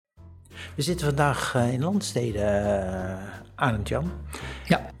We zitten vandaag in Landstede, Arend Jan.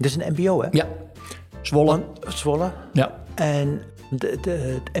 Ja. Dit is een mbo, hè? Ja. Zwolle. Ja. En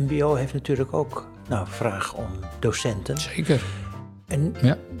het mbo heeft natuurlijk ook vraag om docenten. Zeker. En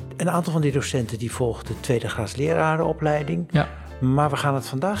een aantal van die docenten die volgt de tweede graads lerarenopleiding. Ja. Maar we gaan het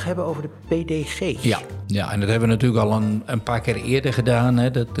vandaag hebben over de PDG. Ja, en dat hebben we natuurlijk al een paar keer eerder gedaan.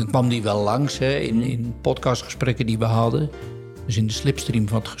 Hè. Dan kwam die wel langs in podcastgesprekken die we hadden. Dus in de slipstream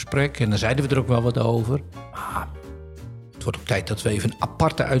van het gesprek. En dan zeiden we er ook wel wat over. Maar het wordt ook tijd dat we even een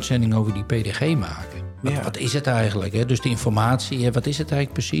aparte uitzending over die PDG maken. Wat is het eigenlijk? Hè? Dus de informatie, wat is het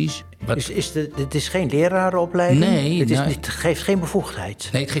eigenlijk precies? Het is geen lerarenopleiding? Nee. Het geeft geen bevoegdheid?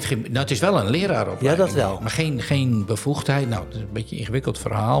 Nee, het geeft geen. Nou, het is wel een lerarenopleiding. Ja, dat wel. Maar geen bevoegdheid. Nou, dat is een beetje een ingewikkeld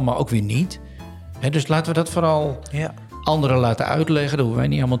verhaal, maar ook weer niet. Dus laten we dat vooral anderen laten uitleggen. Dat hoeven wij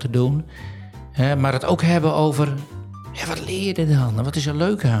niet allemaal te doen. Maar het ook hebben over, wat leer je er dan? En wat is er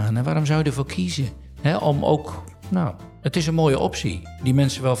leuk aan? En waarom zou je ervoor kiezen? Om ook, het is een mooie optie die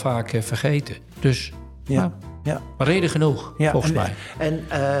mensen wel vaak vergeten. Dus, maar reden genoeg, volgens mij.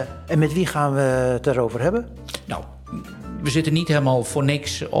 En met wie gaan we het daarover hebben? Nou, we zitten niet helemaal voor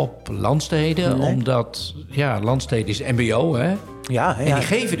niks op Landstede, omdat, Landstede is mbo, hè? Ja. En die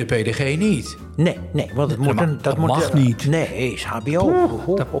geven de PDG niet. Nee, want dat mag niet. Nee, is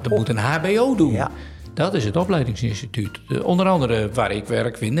HBO. Dat moet een HBO doen. Ja. Dat is het opleidingsinstituut. Onder andere waar ik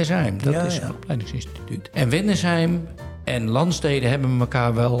werk, Windesheim. Dat is een opleidingsinstituut. En Windesheim en Landstede hebben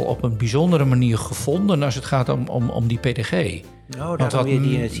elkaar wel op een bijzondere manier gevonden als het gaat om die PDG. Want wat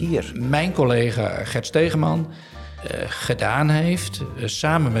die het hier. Mijn collega Gert Stegeman gedaan heeft,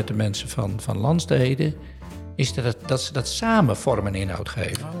 samen met de mensen van Landstede, is dat ze dat samen vorm en inhoud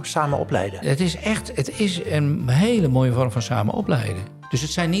geven. Samen opleiden. Het is een hele mooie vorm van samen opleiden. Dus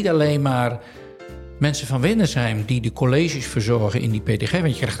het zijn niet alleen maar mensen van Windesheim die de colleges verzorgen in die PDG,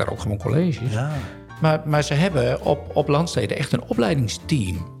 want je krijgt daar ook gewoon colleges. Ja. Maar ze hebben op Landstede echt een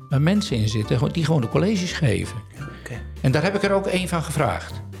opleidingsteam waar mensen in zitten die gewoon de colleges geven. Okay. En daar heb ik er ook één van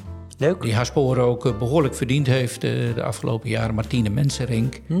gevraagd. Leuk. Die haar sporen ook behoorlijk verdiend heeft de afgelopen jaren, Martiene,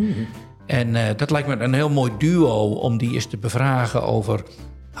 Enserink. En dat lijkt me een heel mooi duo om die eens te bevragen over,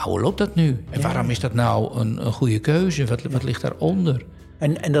 hoe loopt dat nu? En waarom is dat nou een goede keuze? Wat ligt daaronder?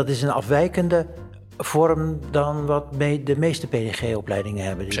 En dat is een afwijkende vorm dan wat de meeste PDG-opleidingen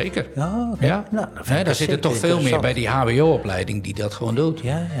hebben. Zeker. Ja. Daar zit er toch veel meer bij die HBO-opleiding die dat gewoon doet.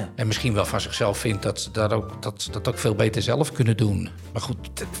 Ja. En misschien wel van zichzelf vindt dat ze dat ook veel beter zelf kunnen doen. Maar goed,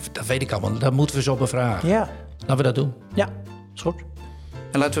 dat weet ik allemaal. Dat moeten we zo bevragen. Ja. Laten we dat doen. Ja, is goed.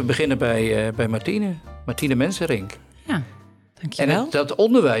 En laten we beginnen bij Martiene. Martiene Enserink. Ja, dankjewel. En dat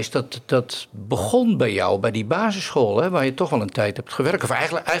onderwijs, dat begon bij jou, bij die basisschool, hè, waar je toch wel een tijd hebt gewerkt. Of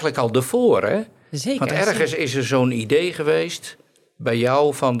eigenlijk al daarvoor, hè? Zeker. Want ergens is er zo'n idee geweest bij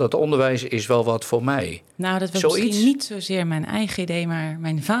jou van dat onderwijs is wel wat voor mij. Nou, dat was misschien niet zozeer mijn eigen idee, maar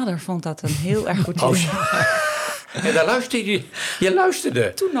mijn vader vond dat een heel erg goed idee. En daar luisterde je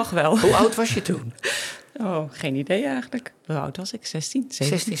luisterde? Toen nog wel. Hoe oud was je toen? Geen idee eigenlijk. Hoe oud was ik? 16,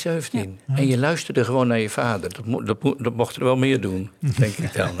 17. Ja. En je luisterde gewoon naar je vader. Dat mocht er wel meer doen, denk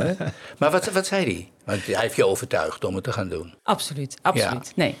ik dan. Hè? Maar wat zei hij? Want hij heeft je overtuigd om het te gaan doen. Absoluut. Ja.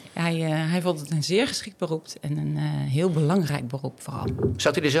 Nee, hij vond het een zeer geschikt beroep en een heel belangrijk beroep vooral.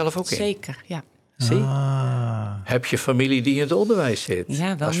 Zat hij er zelf ook in? Zeker, ja. Zie? Heb je familie die in het onderwijs zit?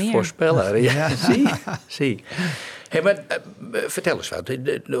 Ja, wel als meer. Voorspeller. Ja. Zie. Hey, maar vertel eens wat.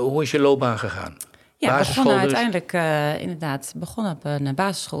 Hoe is je loopbaan gegaan? Ja, begonnen uiteindelijk inderdaad op een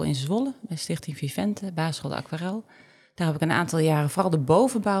basisschool in Zwolle, bij Stichting Vivente, basisschool de Aquarel. Daar heb ik een aantal jaren vooral de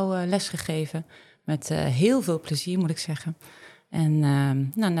bovenbouw lesgegeven, met heel veel plezier moet ik zeggen. En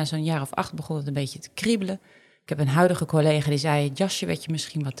na zo'n jaar of 8 begon het een beetje te kriebelen. Ik heb een huidige collega die zei, het jasje werd je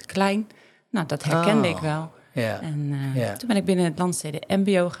misschien wat te klein. Nou, dat herkende ik wel. Ja. En toen ben ik binnen het Landstede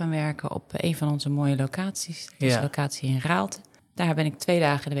MBO gaan werken op een van onze mooie locaties. Dat is de locatie in Raalte. Daar ben ik 2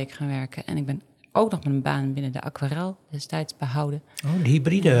 dagen in de week gaan werken en ik ben ook nog met een baan binnen de Aquarel destijds behouden. Een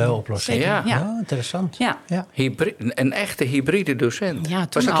hybride oplossing. Ja, interessant. Ja. Een echte hybride docent. Ja,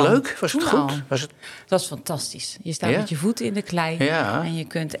 was het leuk? Was het goed? Dat was fantastisch. Je staat met je voeten in de klei en je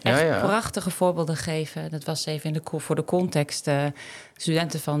kunt echt prachtige voorbeelden geven. Dat was even voor de context.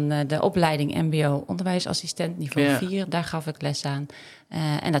 Studenten van de opleiding mbo onderwijsassistent niveau 4, daar gaf ik les aan.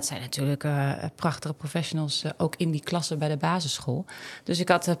 En dat zijn natuurlijk prachtige professionals, ook in die klassen bij de basisschool. Dus ik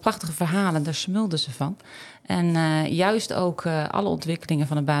had prachtige verhalen, daar smulden ze van. En juist ook alle ontwikkelingen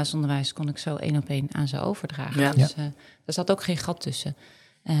van het basisonderwijs kon ik zo 1 op 1 aan ze overdragen. Ja. Dus er zat ook geen gat tussen.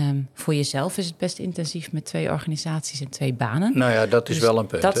 Voor jezelf is het best intensief met 2 organisaties en 2 banen. Nou ja, dat is dus wel een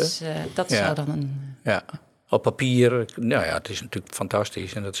punt. Dat zou dan een Op papier, het is natuurlijk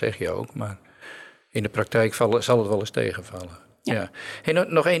fantastisch en dat zeg je ook. Maar in de praktijk zal het wel eens tegenvallen. Ja. Hey,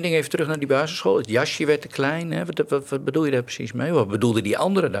 nog één ding even terug naar die basisschool. Het jasje werd te klein. Hè? Wat bedoel je daar precies mee? Wat bedoelden die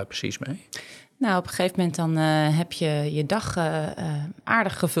anderen daar precies mee? Nou, op een gegeven moment dan heb je je dag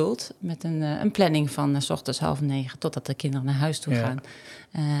aardig gevuld met een planning van 's ochtends 8:30 totdat de kinderen naar huis toe gaan.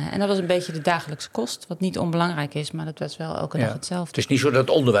 En dat was een beetje de dagelijkse kost, wat niet onbelangrijk is, maar dat was wel elke dag hetzelfde. Het is niet zo dat het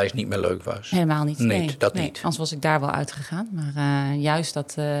onderwijs niet meer leuk was? Helemaal niet. Nee, dat niet. Anders was ik daar wel uitgegaan. Maar juist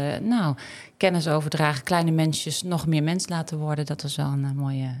dat kennis overdragen, kleine mensjes nog meer mens laten worden, dat was wel een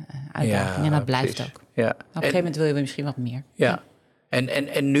mooie uitdaging. En dat blijft ook. Ja. Op een gegeven moment wil je misschien wat meer. Ja.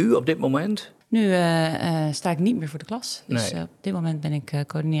 En nu, op dit moment? Nu sta ik niet meer voor de klas. Dus op dit moment ben ik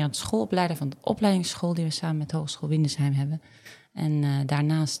coördinerend schoolopleider van de opleidingsschool die we samen met Hogeschool Windesheim hebben. En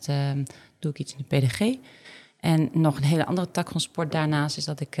daarnaast doe ik iets in de PDG. En nog een hele andere tak van sport daarnaast is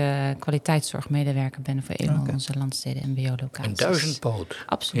dat ik kwaliteitszorgmedewerker ben voor een van onze Landstede MBO locaties. Een duizendpoot.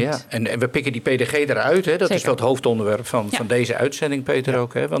 Absoluut. Ja. En we pikken die PDG eruit. Hè? Dat Zeker. Is wel het hoofdonderwerp van deze uitzending, Peter,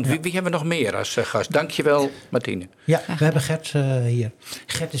 ook. Hè? Want wie hebben we nog meer als gast? Dankjewel, Martiene. Ja, we hebben Gert hier.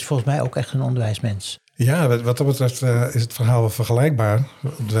 Gert is volgens mij ook echt een onderwijsmens. Ja, wat dat betreft is het verhaal wel vergelijkbaar.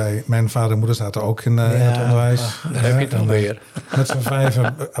 Mijn vader en moeder zaten ook in het onderwijs. Daar heb je het dan weer. Met z'n 5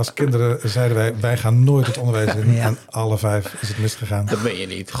 als kinderen zeiden wij gaan nooit het onderwijs in. En alle 5 is het misgegaan. Dat ben je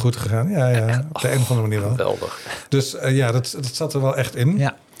niet. Goed gegaan, ja. Op de een of andere manier wel. Geweldig. Dus dat zat er wel echt in.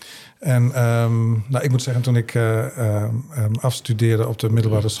 Ja. En ik moet zeggen, toen ik afstudeerde op de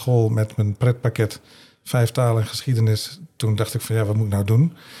middelbare school met mijn pretpakket 5 talen en geschiedenis, toen dacht ik van wat moet ik nou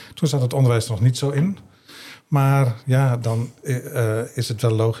doen? Toen zat het onderwijs er nog niet zo in. Maar dan is het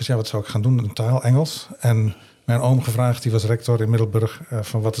wel logisch. Wat zou ik gaan doen? Een taal, Engels. En mijn oom gevraagd, die was rector in Middelburg,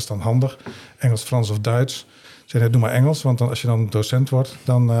 van wat is dan handig? Engels, Frans of Duits? Ik zei, doe maar Engels, want als je dan docent wordt,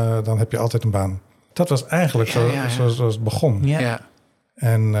 dan heb je altijd een baan. Dat was eigenlijk zoals het begon. Ja.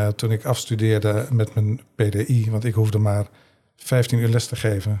 En toen ik afstudeerde met mijn PDI, want ik hoefde maar 15 uur les te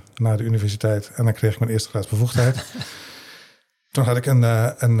geven na de universiteit. En dan kreeg ik mijn eerste graadsbevoegdheid. Toen had ik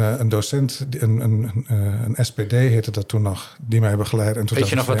een docent, een SPD heette dat toen nog, die mij begeleidde. En toen weet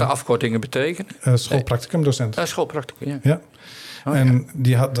je nog wat de afkortingen betekenen? Schoolpracticumdocent. Schoolpracticum, ja.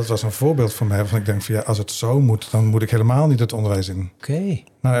 Dat was een voorbeeld voor mij. Waarvan ik denk van als het zo moet, dan moet ik helemaal niet het onderwijs in. Oké.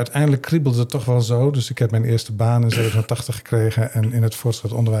 Maar uiteindelijk kriebelde het toch wel zo. Dus ik heb mijn eerste baan in 87 gekregen en in het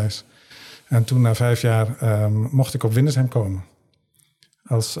voortgezet onderwijs. En toen na 5 jaar mocht ik op Windesheim komen.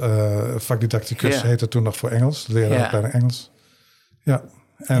 Als vakdidacticus heette het toen nog voor Engels. Lerarenopleiding Engels. Ja.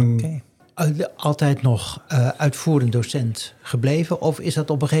 En altijd nog uitvoerend docent gebleven? Of is dat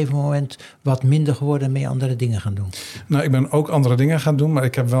op een gegeven moment wat minder geworden en meer andere dingen gaan doen? Nou, ik ben ook andere dingen gaan doen, maar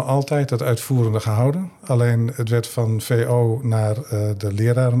ik heb wel altijd het uitvoerende gehouden. Alleen het werd van VO naar de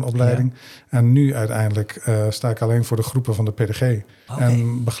lerarenopleiding. Ja. En nu uiteindelijk sta ik alleen voor de groepen van de PDG. Okay.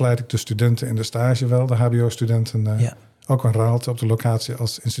 En begeleid ik de studenten in de stage wel, de HBO-studenten. Ook een Raalte op de locatie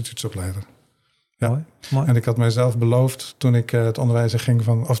als instituutsopleider. Ja. Mooi. En ik had mijzelf beloofd toen ik het onderwijs ging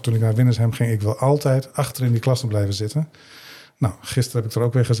toen ik naar Windesheim ging, ik wil altijd achter in die klassen blijven zitten. Nou, gisteren heb ik er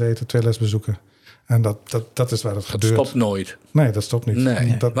ook weer gezeten, 2 lesbezoeken. En dat is waar het gebeurt. Dat stopt nooit. Nee, dat stopt niet.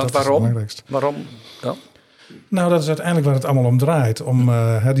 Nee. Dat waarom? Is het belangrijkste. Waarom dan? Nou, dat is uiteindelijk waar het allemaal om draait. Om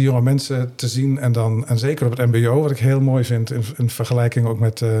die jonge mensen te zien en zeker op het mbo, wat ik heel mooi vind in vergelijking ook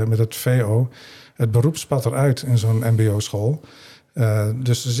met het VO. Het beroep spat eruit in zo'n mbo-school.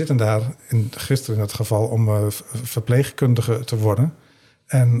 Dus ze zitten daar, gisteren in het geval, om verpleegkundige te worden.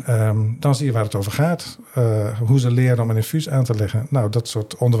 En dan zie je waar het over gaat. Hoe ze leren om een infuus aan te leggen. Nou, dat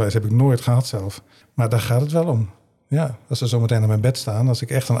soort onderwijs heb ik nooit gehad zelf. Maar daar gaat het wel om. Ja, als ze zometeen aan mijn bed staan, als ik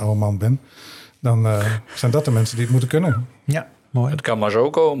echt een oude man ben, dan zijn dat de mensen die het moeten kunnen. Ja, mooi. Het kan maar zo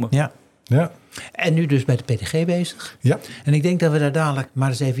komen. Ja. En nu dus bij de PDG bezig. Ja. En ik denk dat we daar dadelijk maar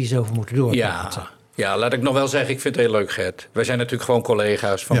eens even iets over moeten doorpraten. Ja, laat ik nog wel zeggen, ik vind het heel leuk, Gert. Wij zijn natuurlijk gewoon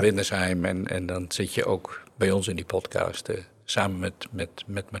collega's van Windesheim. En dan zit je ook bij ons in die podcast samen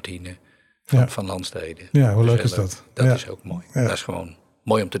met Martiene van Landstede. Ja, hoe leuk is dat? Dat is ook mooi. Ja. Dat is gewoon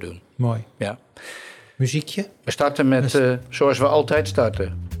mooi om te doen. Mooi. Ja. Muziekje? We starten met, zoals we altijd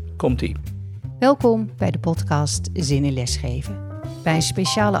starten. Komt-ie. Welkom bij de podcast Zin in Lesgeven. Bij een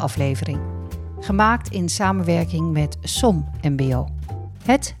speciale aflevering. Gemaakt in samenwerking met SOM MBO.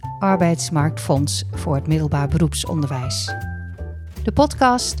 Het Arbeidsmarktfonds voor het middelbaar beroepsonderwijs. De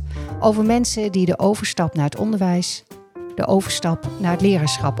podcast over mensen die de overstap naar het onderwijs, de overstap naar het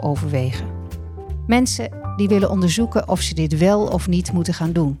leraarschap overwegen. Mensen die willen onderzoeken of ze dit wel of niet moeten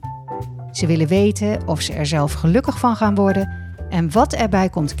gaan doen. Ze willen weten of ze er zelf gelukkig van gaan worden en wat erbij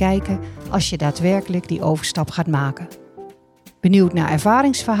komt kijken als je daadwerkelijk die overstap gaat maken. Benieuwd naar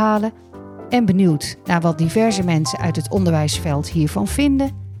ervaringsverhalen? en benieuwd naar wat diverse mensen uit het onderwijsveld hiervan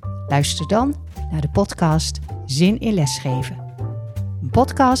vinden? Luister dan naar de podcast Zin in Lesgeven. Een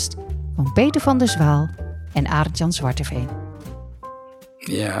podcast van Peter van der Zwaal en Arend-Jan Zwarteveen.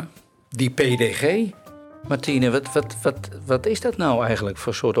 Ja, die PDG. Martiene, wat is dat nou eigenlijk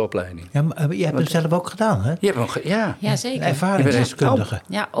voor soort opleiding? Ja, maar je hebt hem zelf ook gedaan, hè? Je hebt hem Ja, zeker. Ervaringsdeskundige.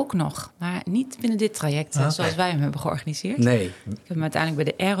 Ja, ook nog. Maar niet binnen dit traject zoals wij hem hebben georganiseerd. Nee. Ik heb hem uiteindelijk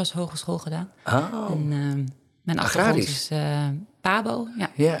bij de Eros Hogeschool gedaan. Oh. En, mijn achtergrond is PABO.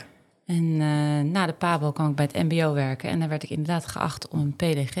 Ja. En na de PABO kwam ik bij het mbo werken. En dan werd ik inderdaad geacht om een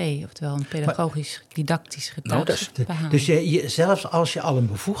PDG, oftewel een pedagogisch-didactisch getuigschrift te behalen. Dus zelfs als je al een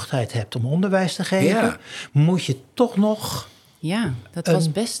bevoegdheid hebt om onderwijs te geven, moet je toch nog... Ja, dat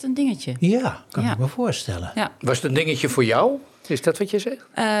was best een dingetje. Ja, kan ik me voorstellen. Ja. Was het een dingetje voor jou? Is dat wat je zegt?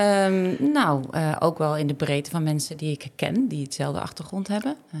 Ook wel in de breedte van mensen die ik ken, die hetzelfde achtergrond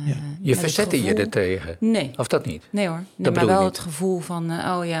hebben. Je verzette je er tegen? Nee. Of dat niet? Nee hoor. Nee, maar wel het gevoel van,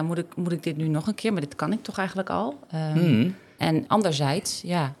 moet ik dit nu nog een keer? Maar dit kan ik toch eigenlijk al? En anderzijds,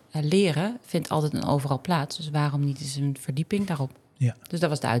 leren vindt altijd een overal plaats. Dus waarom niet eens een verdieping daarop? Ja. Dus dat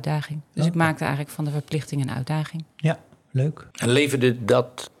was de uitdaging. Dus ik maakte eigenlijk van de verplichting een uitdaging. Ja, leuk. En leverde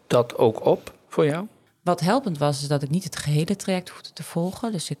dat ook op voor jou? Wat helpend was, is dat ik niet het gehele traject hoefde te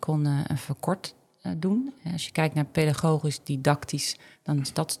volgen. Dus ik kon een verkort doen. Als je kijkt naar pedagogisch-didactisch, dan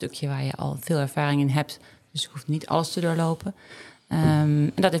is dat stukje waar je al veel ervaring in hebt. Dus ik hoef niet alles te doorlopen.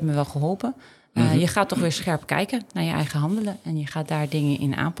 En dat heeft me wel geholpen. Je gaat toch weer scherp kijken naar je eigen handelen. En je gaat daar dingen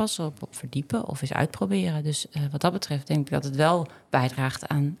in aanpassen, op verdiepen of eens uitproberen. Dus wat dat betreft denk ik dat het wel bijdraagt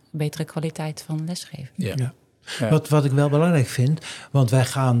aan betere kwaliteit van lesgeven. Ja. Wat ik wel belangrijk vind, want wij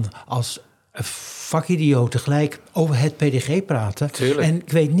gaan als vakidioten gelijk over het PDG praten. Tuurlijk. En ik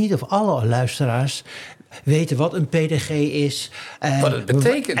weet niet of alle luisteraars weten wat een PDG is. Wat het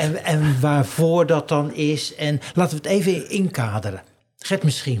betekent. En waarvoor dat dan is. En laten we het even inkaderen. Gert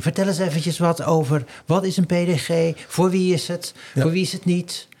misschien, vertel eens eventjes wat over wat is een PDG? Voor wie is het? Ja. Voor wie is het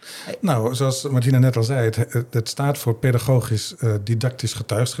niet? Nou, zoals Martiene net al zei, het staat voor pedagogisch-didactisch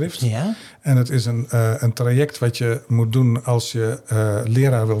getuigschrift. Ja. En het is een traject wat je moet doen als je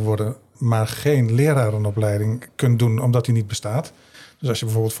leraar wil worden, maar geen lerarenopleiding kunt doen omdat die niet bestaat. Dus als je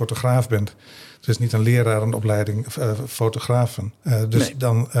bijvoorbeeld fotograaf bent, het is niet een lerarenopleiding fotografen.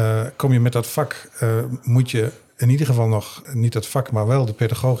 Dan kom je met dat vak, moet je in ieder geval nog niet het vak, maar wel de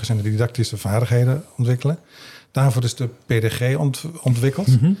pedagogische en de didactische vaardigheden ontwikkelen. Daarvoor is de PDG ontwikkeld.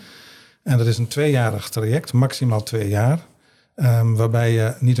 Mm-hmm. En dat is een 2-jarig traject, maximaal 2 jaar. Waarbij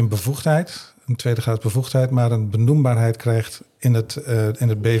je niet een bevoegdheid, een tweede graad bevoegdheid, maar een benoembaarheid krijgt in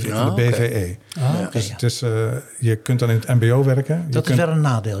de BVE. Dus je kunt dan in het mbo werken. Dat is wel een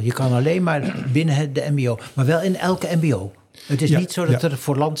nadeel. Je kan alleen maar binnen de mbo, maar wel in elke mbo. Het is niet zo dat er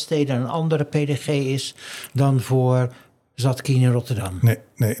voor Landstede een andere PDG is dan voor Zatkin in Rotterdam.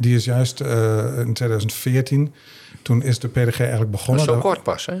 Nee, die is juist in 2014. Toen is de PDG eigenlijk begonnen. Dat is zo kort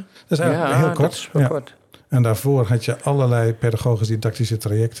pas, hè? Dat is eigenlijk heel kort. Dat is wel kort. En daarvoor had je allerlei pedagogisch-didactische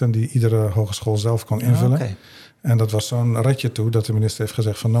trajecten die iedere hogeschool zelf kon invullen. Okay. En dat was zo'n ratje toe dat de minister heeft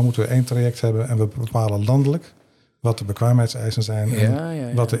gezegd van nou moeten we 1 traject hebben en we bepalen landelijk wat de bekwaamheidseisen zijn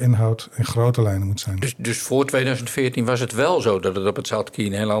en wat de inhoud in grote lijnen moet zijn. Dus voor 2014 was het wel zo dat het op het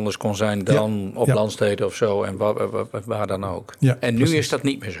Zatkin heel anders kon zijn dan op Landstede of zo en waar dan ook. Ja, en nu precies. Is dat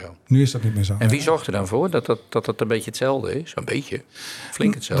niet meer zo? Nu is dat niet meer zo. En wie zorgt er dan voor dat het een beetje hetzelfde is? Een beetje,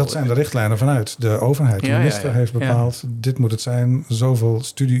 flink hetzelfde. Dat zijn de richtlijnen vanuit de overheid. De minister heeft bepaald, dit moet het zijn, zoveel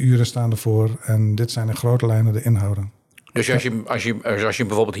studieuren staan ervoor en dit zijn in grote lijnen de inhouden. Dus als je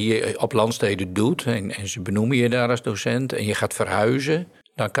bijvoorbeeld hier op Landstede doet en ze benoemen je daar als docent en je gaat verhuizen,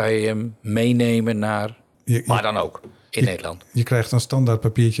 dan kan je hem meenemen naar waar dan ook in Nederland. Je krijgt een standaard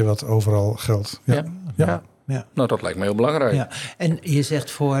papiertje wat overal geldt. Ja. Nou, dat lijkt me heel belangrijk. Ja. En je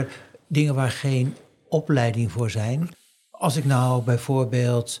zegt voor dingen waar geen opleiding voor zijn. Als ik nou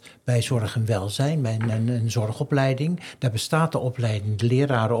bijvoorbeeld bij zorg en welzijn, bij een zorgopleiding, daar bestaat de opleiding, de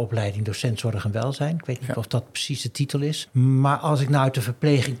lerarenopleiding docent zorg en welzijn. Ik weet niet of dat precies de titel is. Maar als ik nou uit de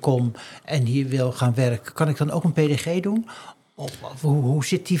verpleging kom en hier wil gaan werken, kan ik dan ook een PDG doen? Of hoe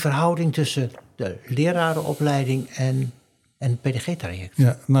zit die verhouding tussen de lerarenopleiding en het PDG-traject?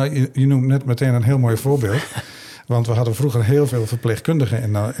 Ja, nou, je noemt net meteen een heel mooi voorbeeld. Want we hadden vroeger heel veel verpleegkundigen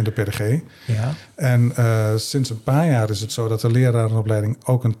in de PDG. Ja. En sinds een paar jaar is het zo dat de lerarenopleiding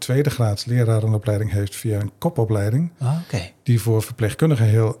ook een tweede graads lerarenopleiding heeft via een kopopleiding. Die voor verpleegkundigen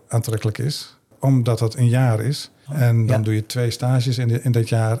heel aantrekkelijk is. Omdat dat een jaar is. En dan doe je 2 stages in dat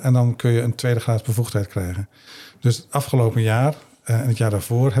jaar. En dan kun je een tweede graads bevoegdheid krijgen. Dus het afgelopen jaar en het jaar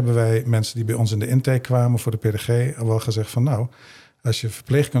daarvoor hebben wij mensen die bij ons in de intake kwamen voor de PDG al wel gezegd van nou, Als je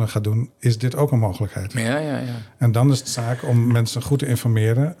verpleegkunde gaat doen, is dit ook een mogelijkheid. Ja. En dan is het zaak om mensen goed te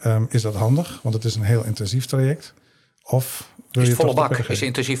informeren. Is dat handig? Want het is een heel intensief traject. Of wil je volle bak? Is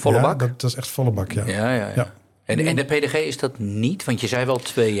intensief volle bak? Dat is echt volle bak, ja. En de PDG is dat niet? Want je zei wel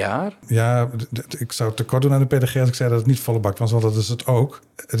 2 jaar. Ja, ik zou tekort doen aan de PDG als ik zei dat het niet volle bak was. Want dat is het ook.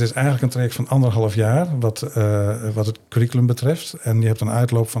 Het is eigenlijk een traject van 1,5 jaar wat het curriculum betreft. En je hebt een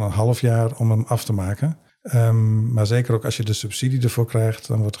uitloop van 1,5 jaar om hem af te maken. Maar zeker ook als je de subsidie ervoor krijgt,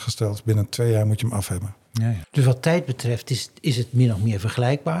 dan wordt er gesteld binnen 2 jaar moet je hem af hebben. Ja. Dus wat tijd betreft is het min of meer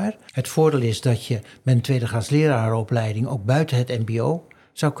vergelijkbaar. Het voordeel is dat je met een tweede grads lerarenopleiding ook buiten het mbo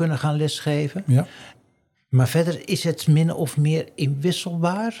zou kunnen gaan lesgeven. Ja. Maar verder is het min of meer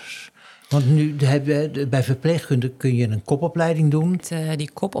inwisselbaar. Want nu bij verpleegkunde kun je een kopopleiding doen.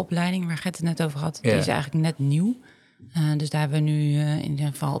 Die kopopleiding waar Gert het net over had, die is eigenlijk net nieuw. Dus daar hebben we nu in ieder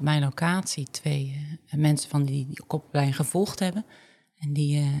geval op mijn locatie 2 mensen van die kopopleiding gevolgd hebben. En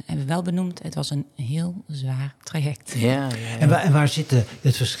die hebben we wel benoemd. Het was een heel zwaar traject. Ja. En waar zit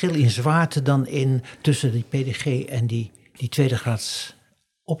het verschil in zwaarte dan in tussen die PDG en die tweede graads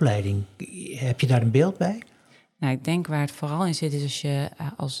opleiding? Heb je daar een beeld bij? Nou, ik denk waar het vooral in zit is als je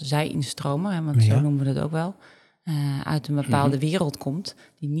als zij-instromer, want zo noemen we dat ook wel, uit een bepaalde wereld komt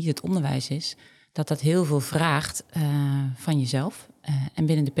die niet het onderwijs is, dat heel veel vraagt van jezelf. En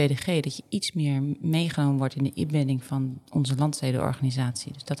binnen de PDG dat je iets meer meegenomen wordt in de inbedding van onze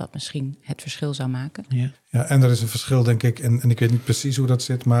Landstede-organisatie. Dus dat misschien het verschil zou maken. Ja, en er is een verschil, denk ik, en ik weet niet precies hoe dat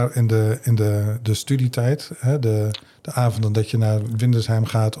zit, maar in de studietijd, de avonden dat je naar Windesheim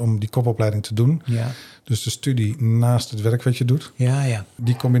gaat om die kopopleiding te doen. Ja. Dus de studie naast het werk wat je doet. Ja.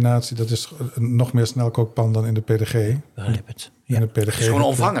 Die combinatie, dat is nog meer snelkookpan dan in de PDG. Begrijp het. Ja. In de PDG het is gewoon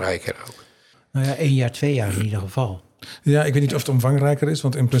omvangrijker ook. Nou ja, 1 jaar, 2 jaar in ieder geval. Ja, ik weet niet of het omvangrijker is,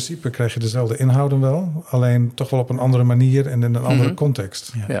 want in principe krijg je dezelfde inhouden wel. Alleen toch wel op een andere manier en in een andere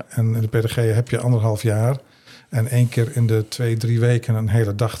context. Ja. En in de PDG heb je 1,5 jaar. En 1 keer in de 2-3 weken een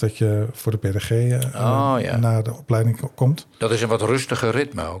hele dag dat je voor de PDG naar de opleiding komt. Dat is een wat rustiger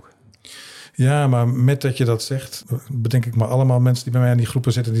ritme ook. Ja, maar met dat je dat zegt, bedenk ik maar allemaal mensen die bij mij in die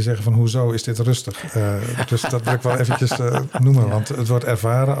groepen zitten die zeggen van hoezo is dit rustig? Dus dat wil ik wel eventjes noemen, want het wordt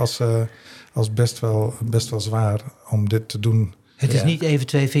ervaren als best wel zwaar om dit te doen. Het is niet even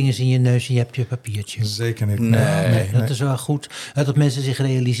 2 vingers in je neus en je hebt je papiertje. Zeker niet. Nee, dat is wel goed. Dat mensen zich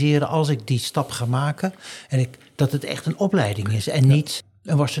realiseren als ik die stap ga maken en dat het echt een opleiding is en niet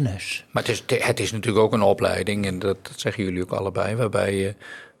een wassen neus. Maar het is natuurlijk ook een opleiding en dat zeggen jullie ook allebei, waarbij je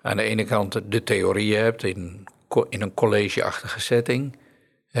aan de ene kant de theorie hebt in een collegeachtige setting.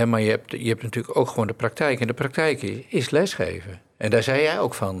 Maar je hebt natuurlijk ook gewoon de praktijk. En de praktijk is lesgeven. En daar zei jij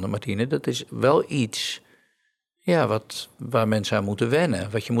ook van, Martiene, dat is wel iets waar mensen aan moeten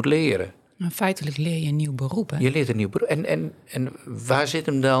wennen. Wat je moet leren. Maar feitelijk leer je een nieuw beroep, hè? Je leert een nieuw beroep. En waar zit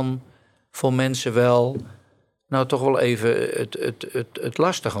hem dan voor mensen wel nou toch wel even het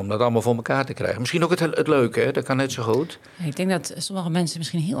lastig om dat allemaal voor elkaar te krijgen. Misschien ook het leuke, hè? Dat kan net zo goed. Ik denk dat sommige mensen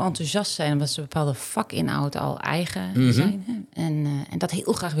misschien heel enthousiast zijn omdat ze bepaalde vakinhoud al eigen zijn. Hè? En dat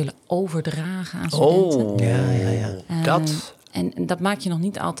heel graag willen overdragen aan studenten. Oh, ja. Dat. En dat maakt je nog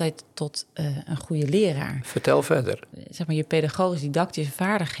niet altijd tot een goede leraar. Vertel verder. Zeg maar, je pedagogisch-didactische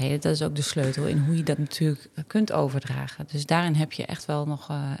vaardigheden, dat is ook de sleutel in hoe je dat natuurlijk kunt overdragen. Dus daarin heb je echt wel nog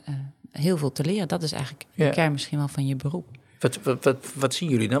heel veel te leren. Dat is eigenlijk de kern misschien wel van je beroep. Wat zien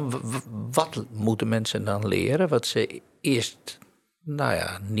jullie dan? Wat moeten mensen dan leren? Wat ze eerst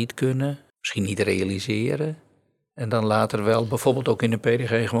niet kunnen, misschien niet realiseren. En dan later wel bijvoorbeeld ook in de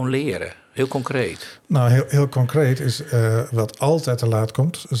PDG gewoon leren. Heel concreet. Nou, heel concreet is wat altijd te laat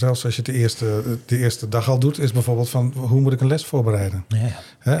komt. Zelfs als je de eerste dag al doet. Is bijvoorbeeld van hoe moet ik een les voorbereiden?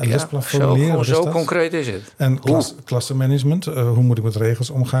 Een lesplan formuleren. Zo concreet is het. En klassenmanagement. Hoe moet ik met regels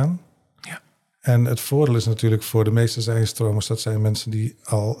omgaan? Ja. En het voordeel is natuurlijk voor de meeste zijnstromers. Dat zijn mensen die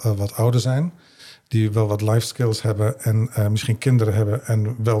al wat ouder zijn. Die wel wat life skills hebben. En misschien kinderen hebben.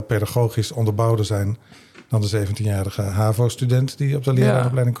 En wel pedagogisch onderbouwd zijn dan de 17-jarige HAVO-student die op de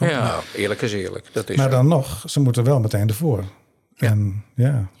leraaropleiding komt. Ja, eerlijk is eerlijk. Dat is maar dan nog, ze moeten wel meteen ervoor. Ja.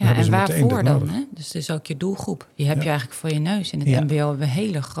 En waarvoor dan? Hè? Dus het is ook je doelgroep. Die heb je eigenlijk voor je neus. In het mbo hebben we een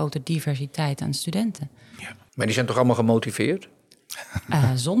hele grote diversiteit aan studenten. Ja. Maar die zijn toch allemaal gemotiveerd?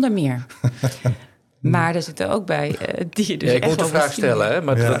 Zonder meer. Maar er zitten ook bij die je dus ik moet de vraag stellen, hè?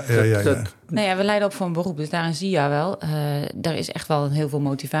 Maar we leiden op voor een beroep, dus daarin zie je wel. Er is echt wel heel veel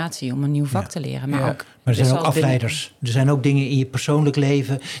motivatie om een nieuw vak te leren. Maar er zijn ook afleiders. Er zijn ook dingen in je persoonlijk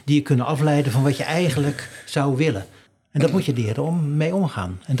leven die je kunnen afleiden van wat je eigenlijk zou willen. En dat moet je leren om mee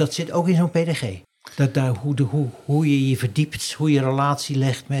omgaan. En dat zit ook in zo'n PDG. Hoe je verdiept, hoe je relatie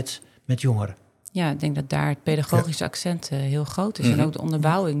legt met jongeren. Ja, ik denk dat daar het pedagogische accent heel groot is. En ook de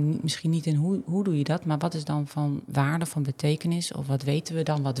onderbouwing, misschien niet in hoe doe je dat, maar wat is dan van waarde, van betekenis, of wat weten we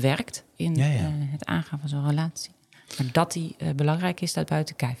dan wat werkt in het aangaan van zo'n relatie. Maar dat die belangrijk is, staat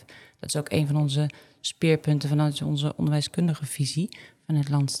buiten kijf. Dat is ook een van onze speerpunten vanuit onze onderwijskundige visie van het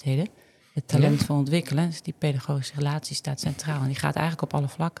Landstede. Het talent van ontwikkelen, dus die pedagogische relatie staat centraal. En die gaat eigenlijk op alle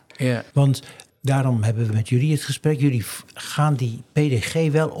vlakken. Ja. Want daarom hebben we met jullie het gesprek. Jullie gaan die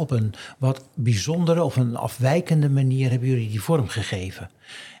PDG wel op een wat bijzondere of een afwijkende manier hebben jullie die vorm gegeven.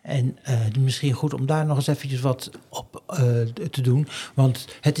 En misschien goed om daar nog eens eventjes wat op te doen. Want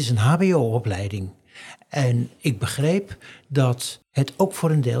het is een HBO-opleiding. En ik begreep dat het ook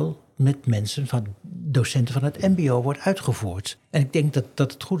voor een deel met mensen van docenten van het mbo wordt uitgevoerd. En ik denk dat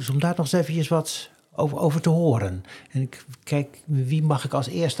het goed is om daar nog eens eventjes wat over te horen. En ik kijk, wie mag ik als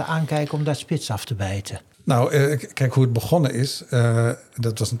eerste aankijken om daar spits af te bijten? Nou, kijk hoe het begonnen is.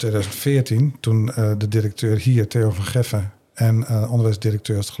 Dat was in 2014, toen de directeur hier, Theo van Geffen, en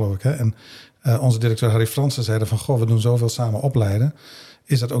onderwijsdirecteur is het, geloof ik. Hè? En onze directeur Harry Fransen zeiden van, goh, we doen zoveel samen opleiden.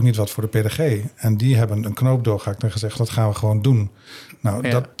 Is dat ook niet wat voor de PDG? En die hebben een knoop doorgehakt en gezegd, dat gaan we gewoon doen.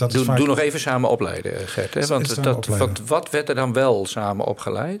 Nou, dat is vaak... Doe nog even samen opleiden, Gert. Hè? Want wat werd er dan wel samen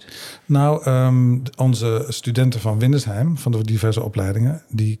opgeleid? Nou, onze studenten van Windesheim, van de diverse opleidingen,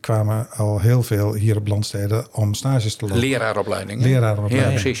 die kwamen al heel veel hier op Landstede om stages te lopen. Leraaropleiding.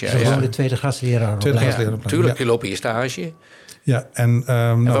 Leraaropleiding. Ja, precies. Ja, Gewoon de tweede gast leraaropleiding. Tuurlijk, je loopt je stage. Ja, en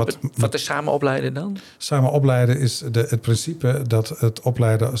wat is samen opleiden dan? Samen opleiden is het principe dat het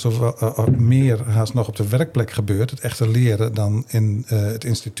opleiden zoveel meer haast nog op de werkplek gebeurt. Het echte leren dan in het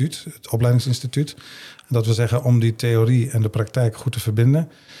instituut, het opleidingsinstituut. Dat we zeggen, om die theorie en de praktijk goed te verbinden,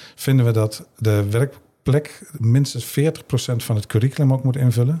 vinden we dat de werkplek minstens 40% van het curriculum ook moet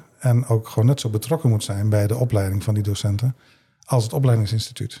invullen. En ook gewoon net zo betrokken moet zijn bij de opleiding van die docenten als het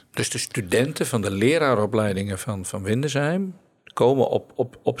opleidingsinstituut. Dus de studenten van de leraaropleidingen van Windesheim komen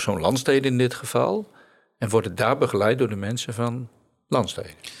op zo'n Landstede in dit geval en worden daar begeleid door de mensen van Landstede.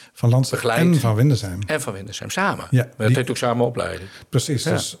 Van Landstede en van Windesheim. En van Windesheim samen. Ja, maar dat heet ook samen opleiden. Precies,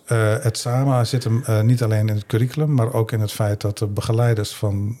 ja. Dus het samen zit hem niet alleen in het curriculum, maar ook in het feit dat de begeleiders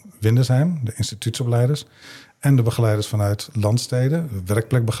van Windesheim, de instituutsopleiders, en de begeleiders vanuit Landstede,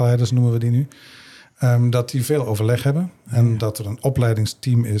 werkplekbegeleiders noemen we die nu, dat die veel overleg hebben. En dat er een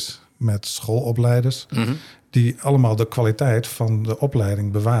opleidingsteam is met schoolopleiders, die allemaal de kwaliteit van de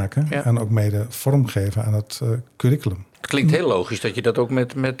opleiding bewaken en ook mede vormgeven aan het curriculum. Het klinkt heel logisch dat je dat ook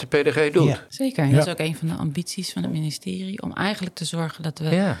met de PDG doet. Ja. Zeker, en dat is ook een van de ambities van het ministerie, om eigenlijk te zorgen dat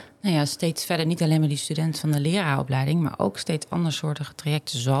we steeds verder niet alleen maar die student van de leraaropleiding, maar ook steeds andersoortige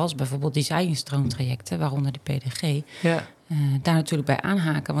trajecten, zoals bijvoorbeeld designstroomtrajecten, waaronder de PDG, daar natuurlijk bij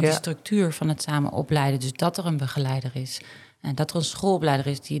aanhaken. Want de structuur van het samen opleiden, dus dat er een begeleider is, en dat er een schoolopleider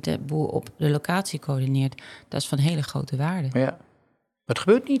is die de boel op de locatie coördineert, dat is van hele grote waarde. Ja. Maar het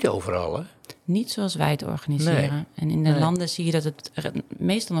gebeurt niet overal, hè? Niet zoals wij het organiseren. Nee. En in de landen zie je dat het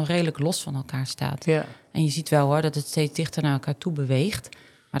meestal nog redelijk los van elkaar staat. Ja. En je ziet wel hoor dat het steeds dichter naar elkaar toe beweegt.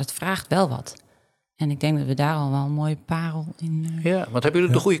 Maar dat vraagt wel wat. En ik denk dat we daar al wel een mooie parel in... Ja, want hebben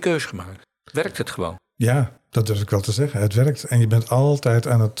jullie de goede keuze gemaakt? Werkt het gewoon? Ja, dat durf ik wel te zeggen. Het werkt. En je bent altijd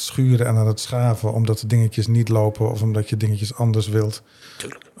aan het schuren en aan het schaven, omdat de dingetjes niet lopen of omdat je dingetjes anders wilt.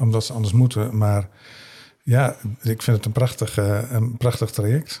 Tuurlijk. Omdat ze anders moeten. Maar ja, ik vind het een prachtig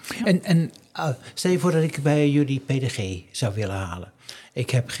traject. En stel je voor dat ik bij jullie PDG zou willen halen. Ik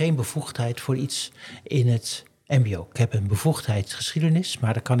heb geen bevoegdheid voor iets in het mbo. Ik heb een bevoegdheid geschiedenis,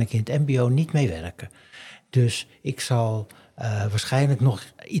 maar daar kan ik in het mbo niet mee werken. Dus ik zal waarschijnlijk nog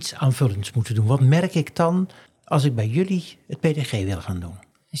iets aanvullends moeten doen. Wat merk ik dan als ik bij jullie het PDG wil gaan doen?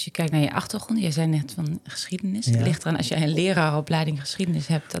 Als je kijkt naar je achtergrond, jij zei net van geschiedenis. Het ligt eraan, als jij een leraaropleiding geschiedenis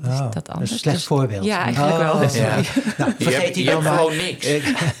hebt, dat is dat anders. Dat is een slecht voorbeeld. Ja, eigenlijk wel. Ja. Nou, vergeet je hebt gewoon niks.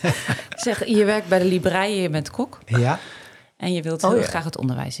 Zeg, je werkt bij de libraïe, je bent kok. Ja. En je wilt heel graag het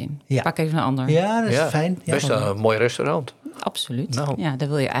onderwijs in. Ja. Pak even een ander. Ja, dat is fijn. Ja, best een mooi restaurant. Absoluut. Nou. Ja, daar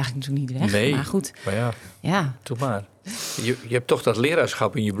wil je eigenlijk natuurlijk niet weg. Nee, maar goed. Maar ja, doe maar. Je hebt toch dat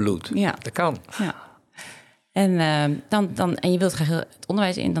leraarschap in je bloed. Ja. Dat kan. Ja. En je wilt graag het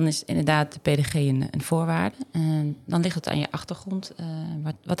onderwijs in, dan is inderdaad de PDG een voorwaarde. Dan ligt het aan je achtergrond.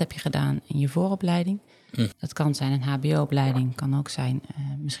 Wat heb je gedaan in je vooropleiding? Dat kan zijn een hbo-opleiding, kan ook zijn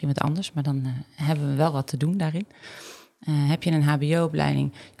misschien wat anders. Maar dan hebben we wel wat te doen daarin. Heb je een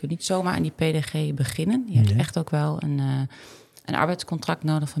hbo-opleiding, je kunt niet zomaar aan die PDG beginnen. Je hebt echt ook wel een arbeidscontract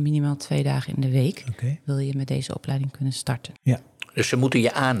nodig van minimaal 2 dagen in de week. Wil je met deze opleiding kunnen starten. Ja. Dus ze moeten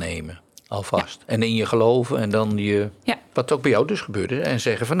je aannemen alvast. Ja. En in je geloven en dan wat ook bij jou dus gebeurde. En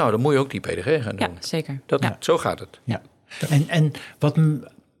zeggen van dan moet je ook die PDG gaan doen. Ja, zeker. Zo gaat het. Ja. En wat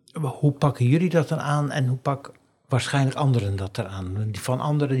Hoe pakken jullie dat dan aan en hoe pakken waarschijnlijk anderen dat eraan? Van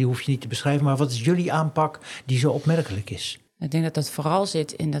anderen die hoef je niet te beschrijven, maar wat is jullie aanpak die zo opmerkelijk is? Ik denk dat dat vooral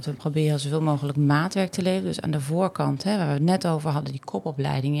zit in dat we proberen zoveel mogelijk maatwerk te leveren. Dus aan de voorkant, waar we het net over hadden, die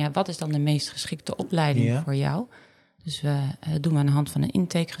kopopleiding. Ja, wat is dan de meest geschikte opleiding voor jou? Dus dat doen we aan de hand van een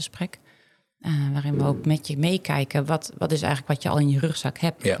intakegesprek. Waarin we ook met je meekijken, wat is eigenlijk wat je al in je rugzak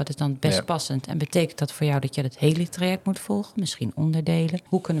hebt? Ja. Wat is dan best passend? En betekent dat voor jou dat je het hele traject moet volgen? Misschien onderdelen?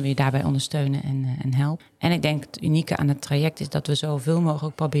 Hoe kunnen we je daarbij ondersteunen en helpen? En ik denk het unieke aan het traject is dat we zoveel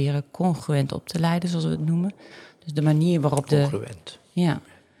mogelijk proberen congruent op te leiden, zoals we het noemen. Dus de manier waarop congruent. De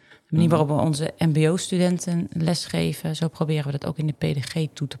manier waarop we onze mbo-studenten lesgeven, zo proberen we dat ook in de PDG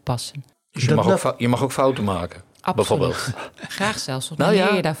toe te passen. Dus je mag ook fouten maken? Absoluut. Bijvoorbeeld. Graag zelfs. Wat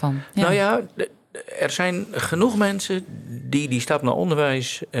leer je daarvan? Ja. Nou ja, er zijn genoeg mensen die stap naar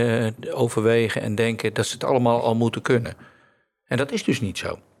onderwijs overwegen en denken dat ze het allemaal al moeten kunnen. En dat is dus niet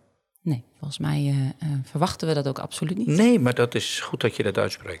zo. Nee, volgens mij verwachten we dat ook absoluut niet. Nee, maar dat is goed dat je dat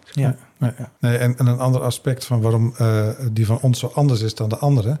uitspreekt. Ja. Nee, en een ander aspect van waarom die van ons zo anders is dan de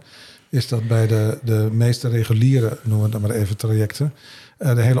andere, is dat bij de meeste reguliere, noemen we het maar even, trajecten,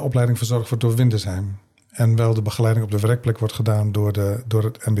 de hele opleiding verzorgd wordt door Windesheim. En wel de begeleiding op de werkplek wordt gedaan door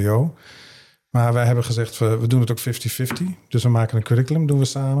het mbo. Maar wij hebben gezegd, we doen het ook 50-50. Dus we maken een curriculum, doen we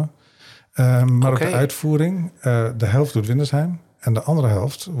samen. Maar ook de uitvoering, de helft doet Windesheim. En de andere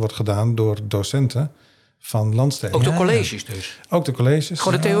helft wordt gedaan door docenten van Landstede. Ook de colleges dus? Ook de colleges.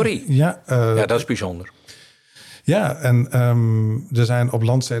 Gewoon de theorie? Ja, dat is bijzonder. Ja, en er zijn op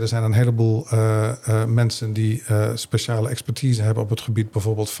Landstede een heleboel mensen die speciale expertise hebben op het gebied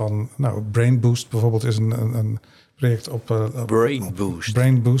bijvoorbeeld van Brain Boost bijvoorbeeld is een project op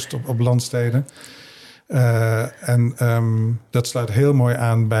Brain Boost op Landstede. Dat sluit heel mooi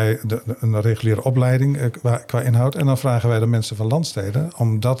aan bij een reguliere opleiding qua inhoud. En dan vragen wij de mensen van Landstede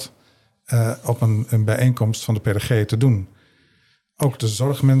om dat op een bijeenkomst van de PDG te doen. Ook de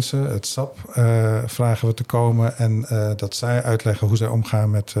zorgmensen, het SAP, vragen we te komen en dat zij uitleggen hoe zij omgaan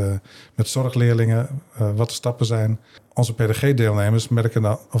met zorgleerlingen, wat de stappen zijn. Onze PDG-deelnemers merken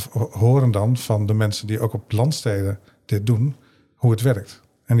dan, of horen dan van de mensen die ook op Landstede dit doen, hoe het werkt.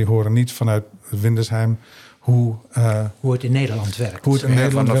 En die horen niet vanuit Windesheim hoe het in Nederland werkt. Hoe het in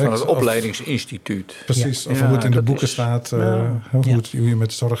Nederland werkt. Van het opleidingsinstituut. Precies, of hoe het in de boeken staat, hoe je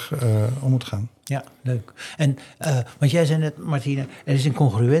met zorg om moet gaan. Ja, leuk. En want jij zei net, Martiene, er is een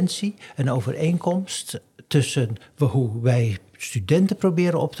congruentie, een overeenkomst tussen hoe wij studenten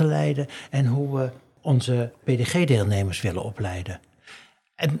proberen op te leiden en hoe we onze PDG-deelnemers willen opleiden.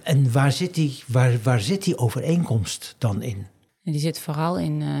 En waar zit die overeenkomst dan in? En die zit vooral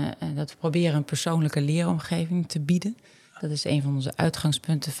in dat we proberen een persoonlijke leeromgeving te bieden. Dat is een van onze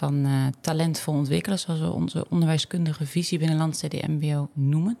uitgangspunten van talentvol ontwikkelen, zoals we onze onderwijskundige visie binnen Landstede MBO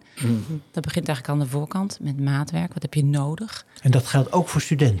noemen. Mm-hmm. Dat begint eigenlijk aan de voorkant met maatwerk. Wat heb je nodig? En dat geldt ook voor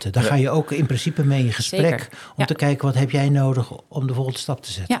studenten. Daar ga je ook in principe mee in gesprek om te kijken wat heb jij nodig om de volgende stap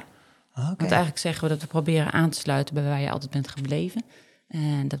te zetten. Ja, want eigenlijk zeggen we dat we proberen aan te sluiten bij waar je altijd bent gebleven.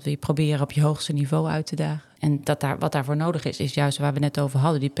 En dat we je proberen op je hoogste niveau uit te dagen. En wat daarvoor nodig is juist waar we net over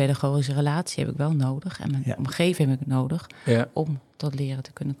hadden. Die pedagogische relatie heb ik wel nodig. En mijn omgeving heb ik nodig om tot leren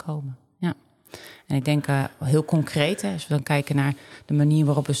te kunnen komen. Ja. En ik denk heel concreet, als we dan kijken naar de manier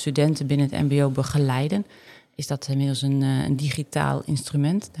waarop we studenten binnen het mbo begeleiden, is dat inmiddels een digitaal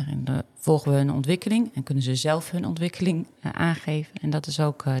instrument. Daarin volgen we hun ontwikkeling en kunnen ze zelf hun ontwikkeling aangeven. En dat is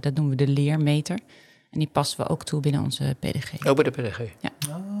ook, dat noemen we de leermeter. En die passen we ook toe binnen onze PDG. Ook bij de PDG? Ja.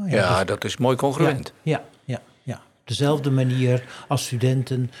 Ja, dat is mooi congruent. Ja. Dezelfde manier als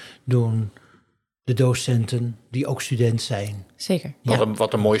studenten doen de docenten die ook student zijn. Zeker.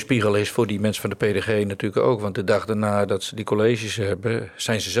 Wat een mooie spiegel is voor die mensen van de PDG natuurlijk ook. Want de dag daarna dat ze die colleges hebben,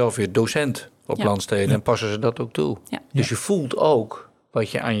 zijn ze zelf weer docent op Landstede en passen ze dat ook toe. Ja. Dus je voelt ook wat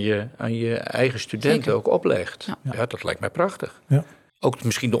je aan je eigen studenten ook oplegt. Ja, dat lijkt mij prachtig. Ja. Ook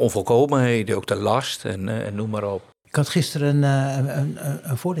misschien de onvolkomenheden, ook de last en noem maar op. Ik had gisteren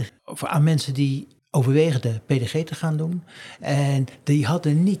een voorlichting aan mensen die overwegen de PDG te gaan doen. En die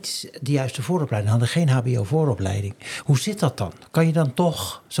hadden niet de juiste vooropleiding, hadden geen HBO-vooropleiding. Hoe zit dat dan? Kan je dan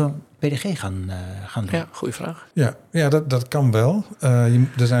toch zo'n PDG gaan doen? Ja, goede vraag. Ja, dat kan wel.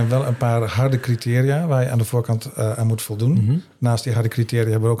 Er zijn wel een paar harde criteria waar je aan de voorkant aan moet voldoen. Mm-hmm. Naast die harde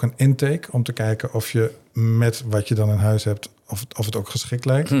criteria hebben we ook een intake om te kijken of je met wat je dan in huis hebt, of het ook geschikt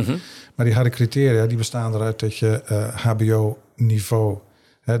lijkt. Mm-hmm. Maar die harde criteria die bestaan eruit dat je HBO-niveau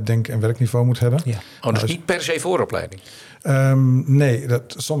denk- en werkniveau moet hebben. Ja. Dat is niet per se vooropleiding? Nee,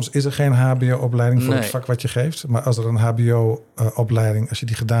 soms is er geen hbo-opleiding voor het vak wat je geeft. Maar als er een hbo-opleiding, als je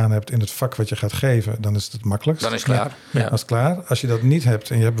die gedaan hebt in het vak wat je gaat geven, dan is het makkelijkst. Dan is het klaar. Ja. Dat is klaar. Als je dat niet hebt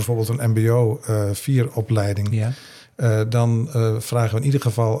en je hebt bijvoorbeeld een mbo 4-opleiding... dan vragen we in ieder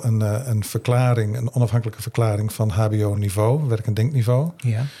geval een verklaring, een onafhankelijke verklaring van hbo-niveau, werk- en denkniveau.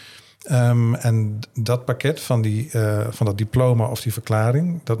 Ja. En dat pakket van dat diploma of die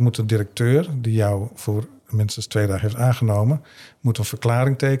verklaring, dat moet de directeur, die jou voor minstens 2 dagen heeft aangenomen, moet een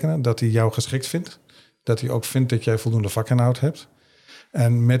verklaring tekenen dat hij jou geschikt vindt. Dat hij ook vindt dat jij voldoende vakinhoud hebt.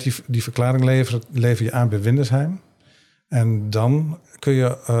 En met die verklaring lever je aan bij Windesheim. En dan kun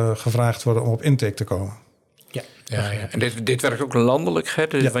je gevraagd worden om op intake te komen. Ja. En dit werkt ook landelijk, hè?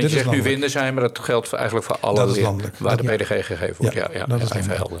 Dus, want je zegt nu Windesheim, maar dat geldt eigenlijk voor alle waar de PDG gegeven wordt. Dat is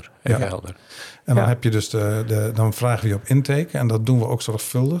even helder. En dan heb je dus dan vragen we je op intake. En dat doen we ook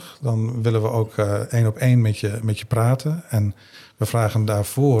zorgvuldig. Dan willen we ook 1-op-1 met je praten. En we vragen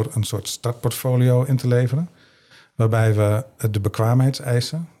daarvoor een soort startportfolio in te leveren. Waarbij we de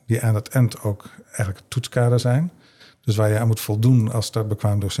bekwaamheidseisen, die aan het eind ook eigenlijk toetskader zijn. Dus waar je aan moet voldoen als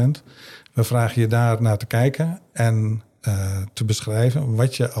startbekwaam docent. We vragen je daar naar te kijken en te beschrijven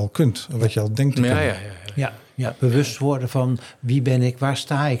wat je al kunt. Wat je al denkt te kunnen. Ja, bewust worden van wie ben ik, waar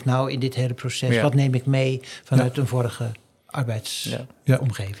sta ik nou in dit hele proces? Ja. Wat neem ik mee vanuit een vorige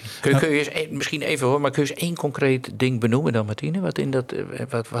arbeidsomgeving? Kun je eens, misschien even hoor, maar kun je eens 1 concreet ding benoemen dan, Martiene?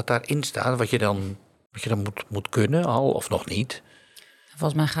 Wat daarin staat, wat je dan moet kunnen al of nog niet?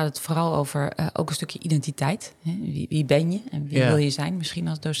 Volgens mij gaat het vooral over ook een stukje identiteit. Hè? Wie ben je en wie wil je zijn misschien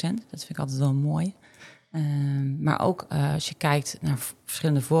als docent? Dat vind ik altijd wel mooi. Maar ook als je kijkt naar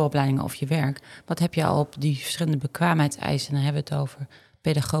verschillende vooropleidingen of je werk. Wat heb je al op die verschillende bekwaamheidseisen? Dan hebben we het over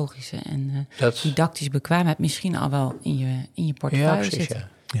pedagogische en didactische bekwaamheid. Misschien al wel in je portefeuille zitten.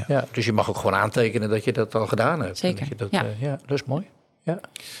 Ja, dus je mag ook gewoon aantekenen dat je dat al gedaan hebt. Zeker. Dat is mooi.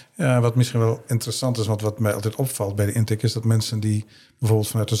 Ja, wat misschien wel interessant is, want wat mij altijd opvalt bij de intake is dat mensen die bijvoorbeeld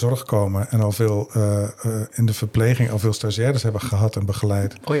vanuit de zorg komen en al veel in de verpleging al veel stagiaires hebben gehad en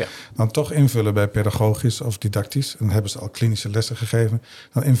begeleid, dan toch invullen bij pedagogisch of didactisch. En dan hebben ze al klinische lessen gegeven.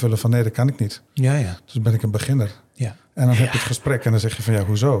 Dan invullen van nee, dat kan ik niet. Dus ben ik een beginner. Ja. En dan heb je het gesprek en dan zeg je van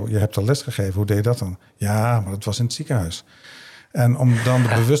hoezo? Je hebt al les gegeven, hoe deed je dat dan? Ja, maar dat was in het ziekenhuis. En om dan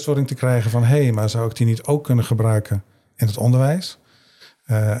de bewustwording te krijgen van maar zou ik die niet ook kunnen gebruiken in het onderwijs?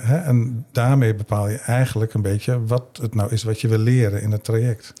 En daarmee bepaal je eigenlijk een beetje wat het nou is wat je wil leren in het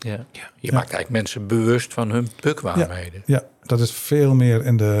traject. Je maakt eigenlijk mensen bewust van hun bekwaamheden. Ja, dat is veel meer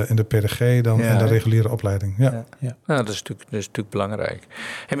in de PDG dan in de reguliere opleiding. Ja. Nou, dat is natuurlijk belangrijk.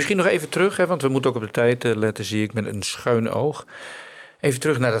 En misschien nog even terug, want we moeten ook op de tijd letten, zie ik met een schuin oog. Even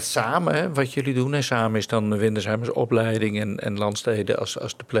terug naar dat samen, wat jullie doen. En samen is dan Windesheimers opleiding en Landstede als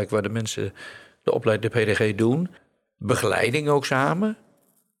de plek waar de mensen de PDG doen. Begeleiding ook samen.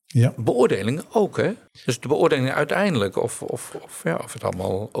 Ja. Beoordeling ook, hè? Dus de beoordeling uiteindelijk of het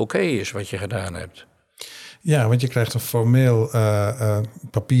allemaal oké is wat je gedaan hebt. Ja, want je krijgt een formeel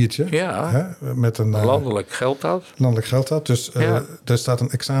papiertje. Met een landelijk geldt dat. Landelijk geldt dat. Dus er staat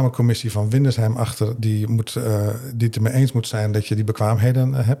een examencommissie van Windesheim achter die het ermee eens moet zijn dat je die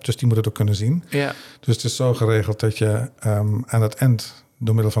bekwaamheden hebt. Dus die moet het ook kunnen zien. Ja. Dus het is zo geregeld dat je aan het eind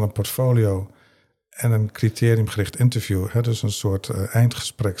door middel van een portfolio en een criteriumgericht interview, dus een soort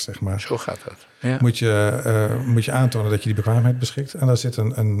eindgesprek, zeg maar. Zo gaat dat. Ja. Moet je aantonen dat je die bekwaamheid beschikt. En daar zit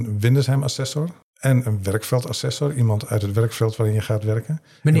een Windesheim-assessor en een werkveldassessor. Iemand uit het werkveld waarin je gaat werken.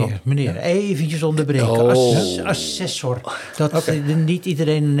 Meneer, eventjes onderbreken. Assessor. Niet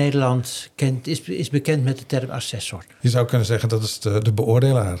iedereen in Nederland is bekend met de term assessor. Je zou kunnen zeggen dat is de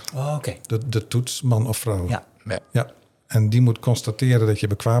beoordelaar. Oké. De toetsman of vrouw. Ja. En die moet constateren dat je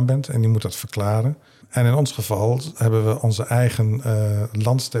bekwaam bent en die moet dat verklaren. En in ons geval hebben we onze eigen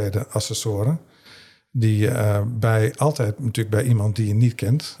landsteden-assessoren. Die altijd natuurlijk bij iemand die je niet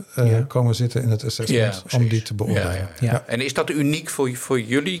kent komen zitten in het assessment om die te beoordelen. Ja. En is dat uniek voor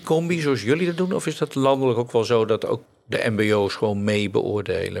jullie combi zoals jullie dat doen? Of is dat landelijk ook wel zo dat ook de mbo's gewoon mee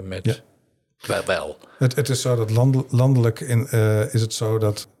beoordelen met... Ja. Wel. Het is zo dat landelijk is het zo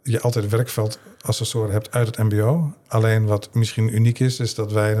dat je altijd werkveldassessoren hebt uit het mbo. Alleen wat misschien uniek is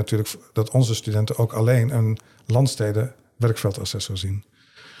dat wij natuurlijk dat onze studenten ook alleen een landsteden werkveldassessor zien.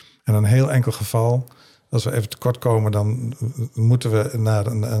 En een heel enkel geval, als we even tekort komen, dan moeten we naar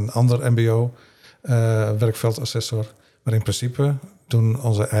een ander mbo werkveldassessor. Maar in principe doen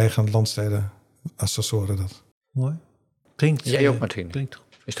onze eigen landsteden assessoren dat. Mooi. Klinkt. Jij ook, Martiene. Klinkt goed.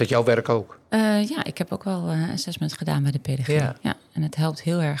 Is dat jouw werk ook? Ja, ik heb ook wel assessment gedaan bij de PDG. Ja. En het helpt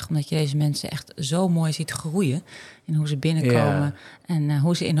heel erg omdat je deze mensen echt zo mooi ziet groeien. In hoe ze binnenkomen en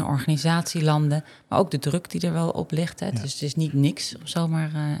hoe ze in een organisatie landen. Maar ook de druk die er wel op ligt. Hè. Dus het is niet niks om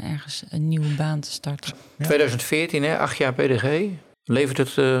zomaar ergens een nieuwe baan te starten. Ja. 2014, 8 jaar PDG. Levert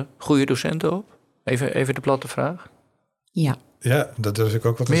het goede docenten op? Even de platte vraag. Ja. Ja, dat durf ik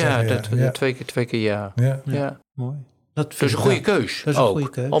ook wel te zeggen. Ja, twee keer ja. Ja. Mooi. Dat is een goede keus. Dat is een goede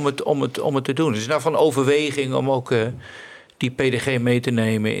keus. Om het te doen. Het is nou van overweging om ook die PDG mee te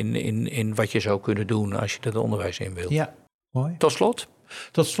nemen in wat je zou kunnen doen als je het onderwijs in wilt. Ja, mooi. Tot slot?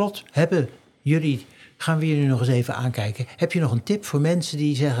 Tot slot gaan we jullie nog eens even aankijken. Heb je nog een tip voor mensen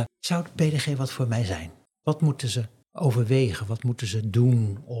die zeggen, zou de PDG wat voor mij zijn? Wat moeten ze overwegen? Wat moeten ze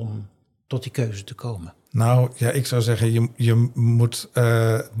doen om tot die keuze te komen? Nou ja, ik zou zeggen, je moet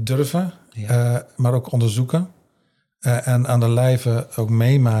durven, maar ook onderzoeken. En aan de lijve ook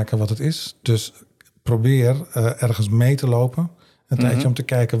meemaken wat het is. Dus probeer ergens mee te lopen. Een tijdje om te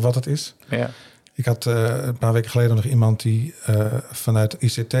kijken wat het is. Ja. Ik had een paar weken geleden nog iemand die vanuit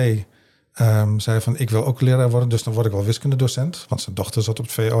ICT zei van, ik wil ook leraar worden. Dus dan word ik wel wiskundedocent. Want zijn dochter zat op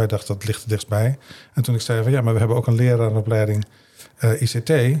het VO. Hij dacht, dat ligt er dichtstbij. En toen ik zei van, ja, maar we hebben ook een lerarenopleiding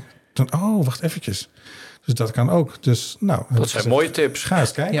ICT. Toen, wacht eventjes. Dus dat kan ook. Dus, dat zijn mooie tips. Ga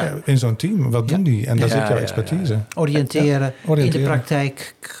eens kijken in zo'n team. Wat doen die? En daar zit jouw expertise. Oriënteren, in de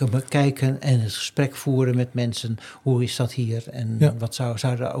praktijk kijken en het gesprek voeren met mensen. Hoe is dat hier? En wat zou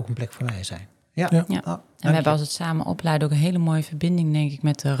er ook een plek voor mij zijn? Ja. En we hebben als het samen opleiden ook een hele mooie verbinding, denk ik,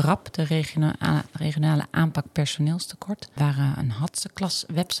 met de RAP, de regionale aanpak personeelstekort. Waar een Hatse-klas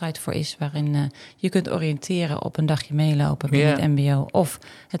website voor is, waarin je kunt oriënteren op een dagje meelopen binnen het mbo of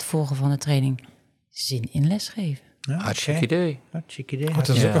het volgen van de training Zin in lesgeven. Hartstikke idee. Dat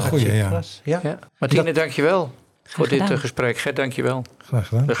is ook een goeie, ja. Martiene, dankjewel voor dit gesprek. Gert, dankjewel. Graag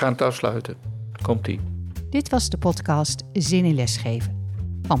gedaan. We gaan het afsluiten. Komt-ie. Dit was de podcast Zin in lesgeven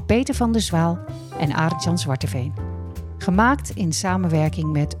van Peter van der Zwaal en Arend-Jan Zwarteveen. Gemaakt in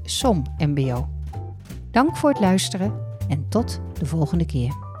samenwerking met SOM MBO. Dank voor het luisteren en tot de volgende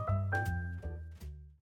keer.